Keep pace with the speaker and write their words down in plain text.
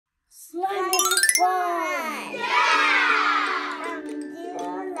Slime is fun! Yeah! Do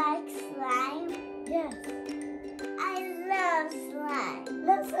you like slime? Yes. I love slime.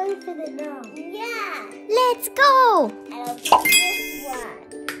 Let's open it now. Yeah! Let's go! I'll open this one.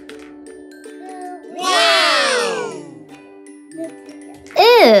 Wow!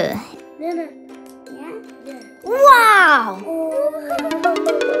 Yeah? Yeah. Wow! Oh,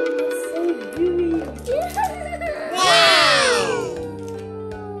 it's so gooey.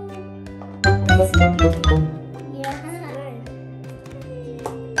 Yeah.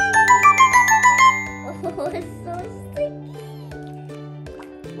 Oh, it's so sticky.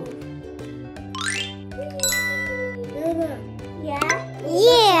 Nana, Yeah?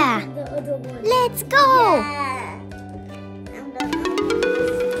 Yeah! the other one. Let's go! Yeah. I'm gonna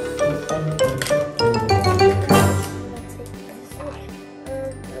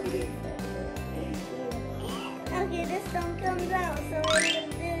Okay, this one comes out, so we're gonna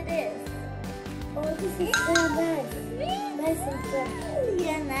do this. Oh, this is so nice. Nice and fresh.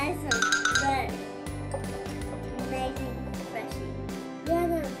 Yeah, nice and fresh. Amazing freshy.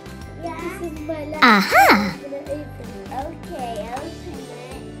 Nana, Yeah? this is my last. Aha! I'm gonna open it. Okay, open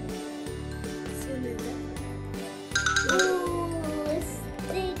it. Ooh, it's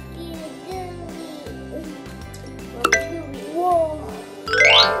sticky, gooey. Well, gooey. Whoa.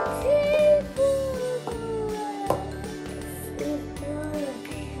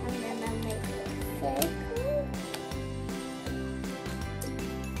 I'm gonna make a circle.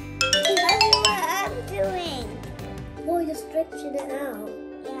 That's what I'm doing. Oh, you're stretching it out.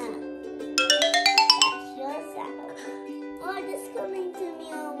 Yeah. That's yours out. Oh, it's coming to me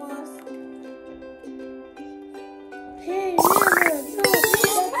almost. Hey, Nana, no,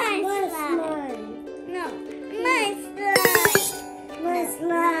 My my slime. slime. No, my slime. My No, slime.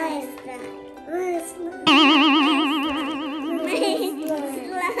 My slime. My slime. My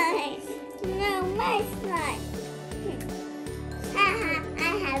slime. No, my slime. Haha, I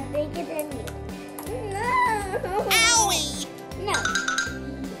have bigger than you. No. Owie! No.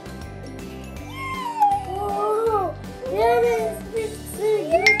 Oh, Nana, it's mixing.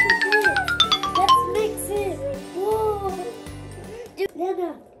 Let's mix it. Whoa. Nana,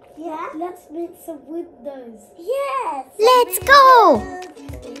 Yeah? let's make some windows. Yes. Let's go!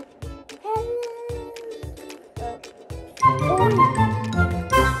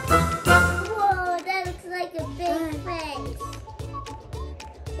 Whoa, that looks like a big face.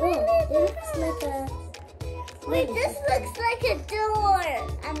 Oh, it looks like a... Wait, this looks like a door.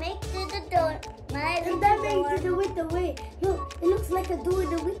 I make the door. My And little that makes door. it the window. Wait, look, it looks like a door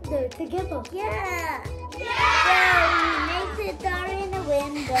and a window together. Yeah. Yeah. So we make the door in the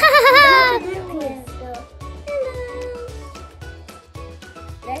window. In the window. Hello.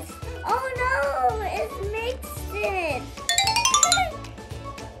 Let's. Oh no! It's mixed it.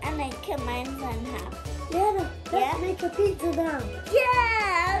 And I cut mine in half. Nana, let's Yeah? make a pizza now. Yeah,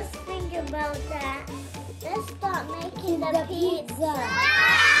 I was thinking about that. Let's start making the pizza.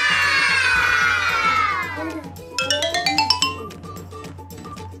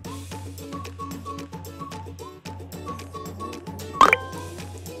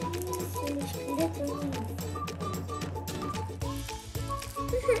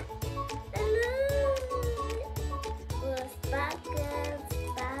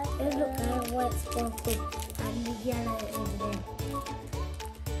 And look, I have white sparkle and yellow over there.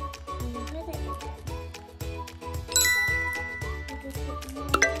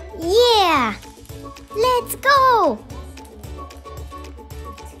 Yeah! Let's go!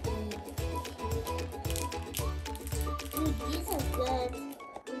 Dude, these are good.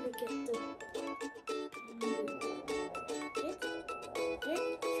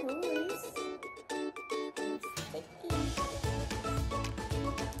 Good choice. Sticky.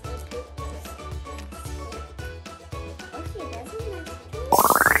 Okay, that's a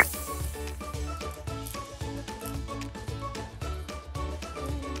nice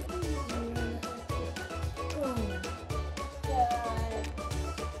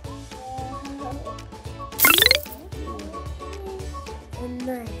And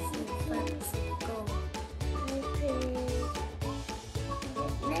nice and fancy gold.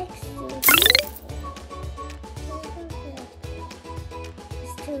 Next to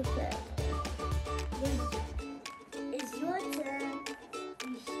it's too good. It's your turn.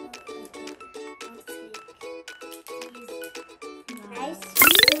 Nice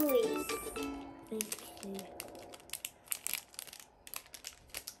chewies. Thank you.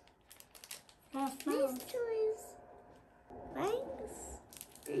 Nice chewies. Thanks.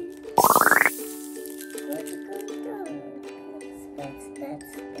 That's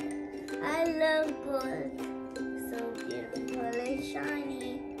good. I love gold. So beautiful and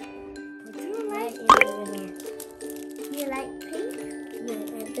shiny.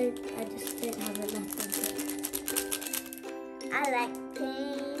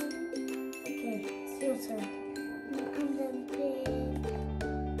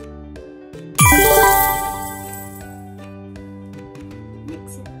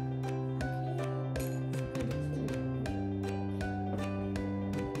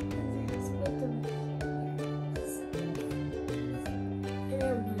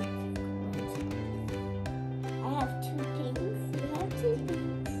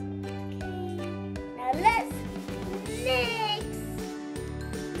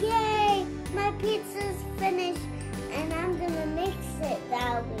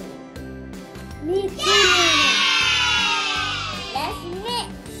 Me too. Let's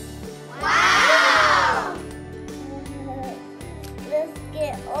mix. Wow! Let's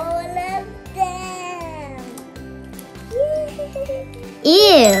get all of them.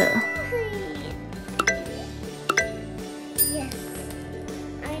 Ew! Yes.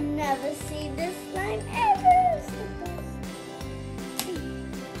 I never seen this slime ever.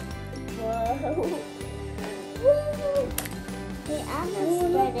 Whoa. Whoa. Hey, I'm gonna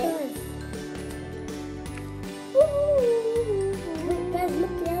spread it. Look, guys, look,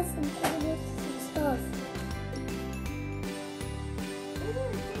 he has some stuff.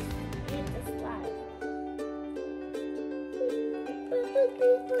 Eat the slime.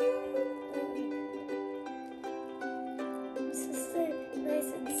 This is so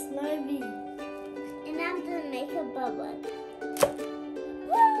nice and slimy. And I'm gonna make a bubble.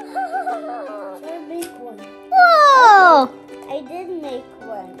 Try and make one. Whoa! I did make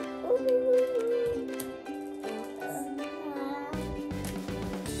one.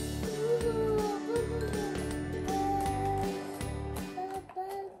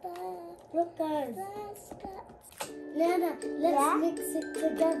 Look, guys. Lana, let's mix it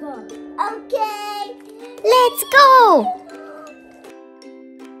together. Okay. Let's go!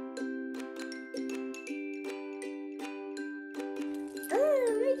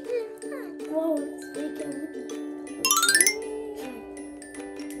 Whoa, let's make it.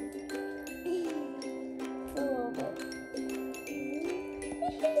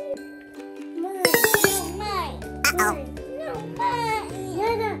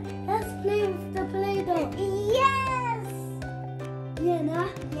 Lana, let's play with the Play-Doh. Yes. Lana,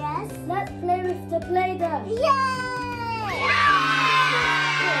 Yes. let's play with the Play-Doh.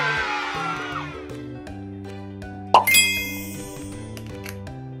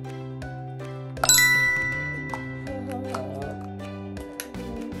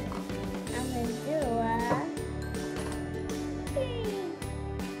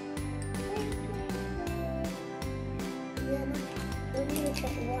 Lana, let me look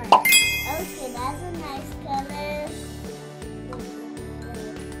at one. Okay, that's a nice color.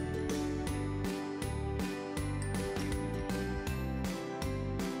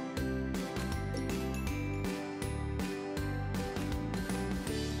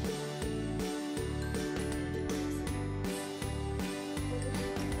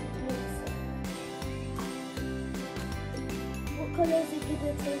 What color is it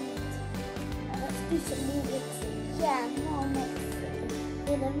gonna turn? Let's do some more mixing. Yeah, no mixing.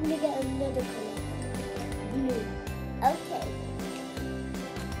 Then I'm gonna get another color. Blue. Okay.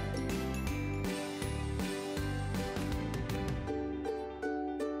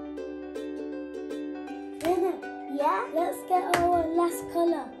 Lana, Yeah? let's get our last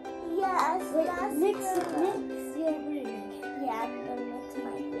color. Yes. Wait, that's mix good. mix your green. Yeah, I'm gonna mix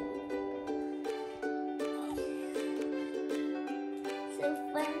my green. So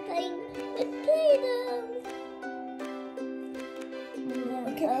fun playing with Play-Doh.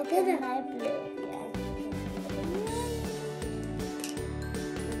 Okay, Open Lana. my blue. Yeah.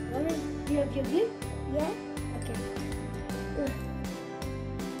 Orange. You have your blue? Yeah? Okay.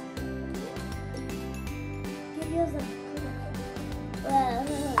 Give yours a color. Well,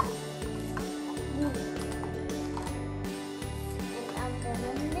 and I'm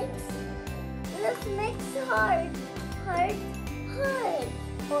gonna mix. Let's mix hard. Hard. Hard.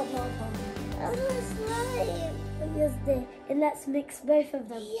 Hold. Oh, slime. Here's the, and let's mix both of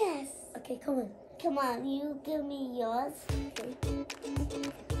them. Yes. Okay, come on. Come on, you give me yours. Okay.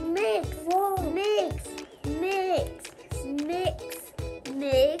 Mix. Whoa. Mix. Mix. Mix. Mix.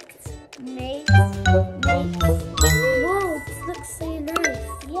 Mix. Mix. Whoa, this looks so nice.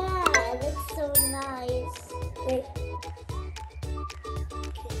 Yeah, it looks so nice. Wait.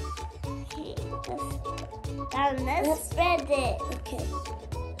 Okay, let's spread it. Okay.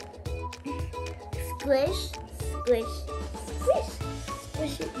 Squish, squish, squish.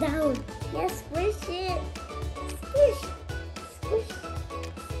 Push it down. Yeah, squish it. Squish, squish.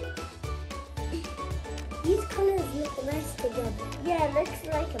 These colors look nice together. Yeah, it looks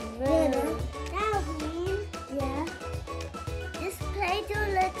like a Yeah, moon. Darwin, Yeah. this Play-Doh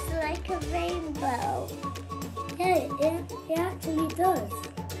looks like a rainbow. Yeah, it actually does.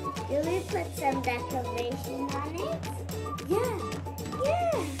 Will we put some decoration on it? Yeah.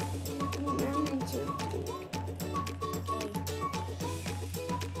 Yeah. I'm gonna do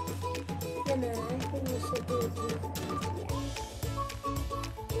And I think we should do it.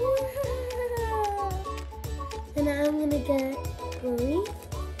 And I'm gonna get green.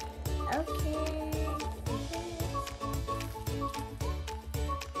 Okay.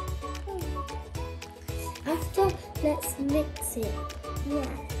 After, let's mix it. Yeah.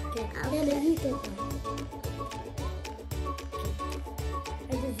 Okay. No, you don't know.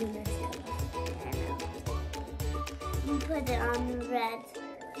 I did the next color. I know. You put it on the red.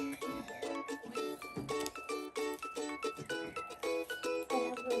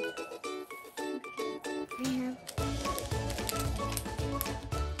 I have.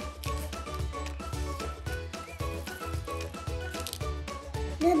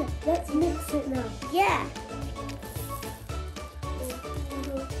 No, let's mix it now. Yeah.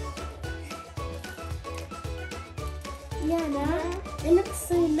 Yeah, now it looks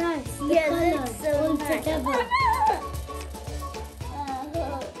so nice. The Yeah, it colours looks so all nice. together.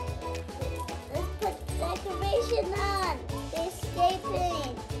 Let's put decoration on. They're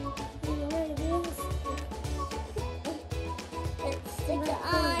escaping. Let's stick it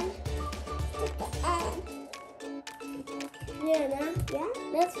on. Stick it on. Yeah, now Yeah?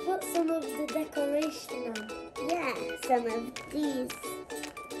 let's put some of the decoration on. Yeah, some of these.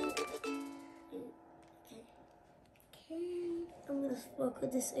 Okay. I'm gonna sprinkle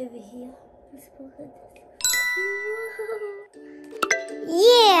this over here. Let's put this.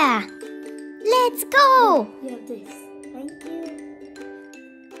 Yeah. Let's go. You have this. Thank you.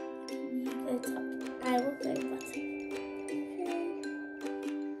 You go top. I will go bottom.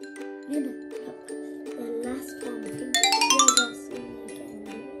 You know, look, the last one. Pink. Yeah, that's what you can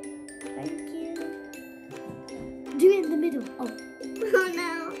do. Thank you. Do it in the middle. Oh, Oh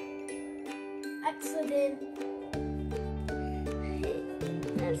no. accident.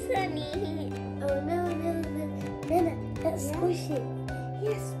 I'm sunny. Oh no, let's Yeah? squish it.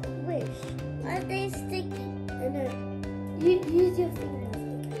 Yes, wish. Are they sticky? No. You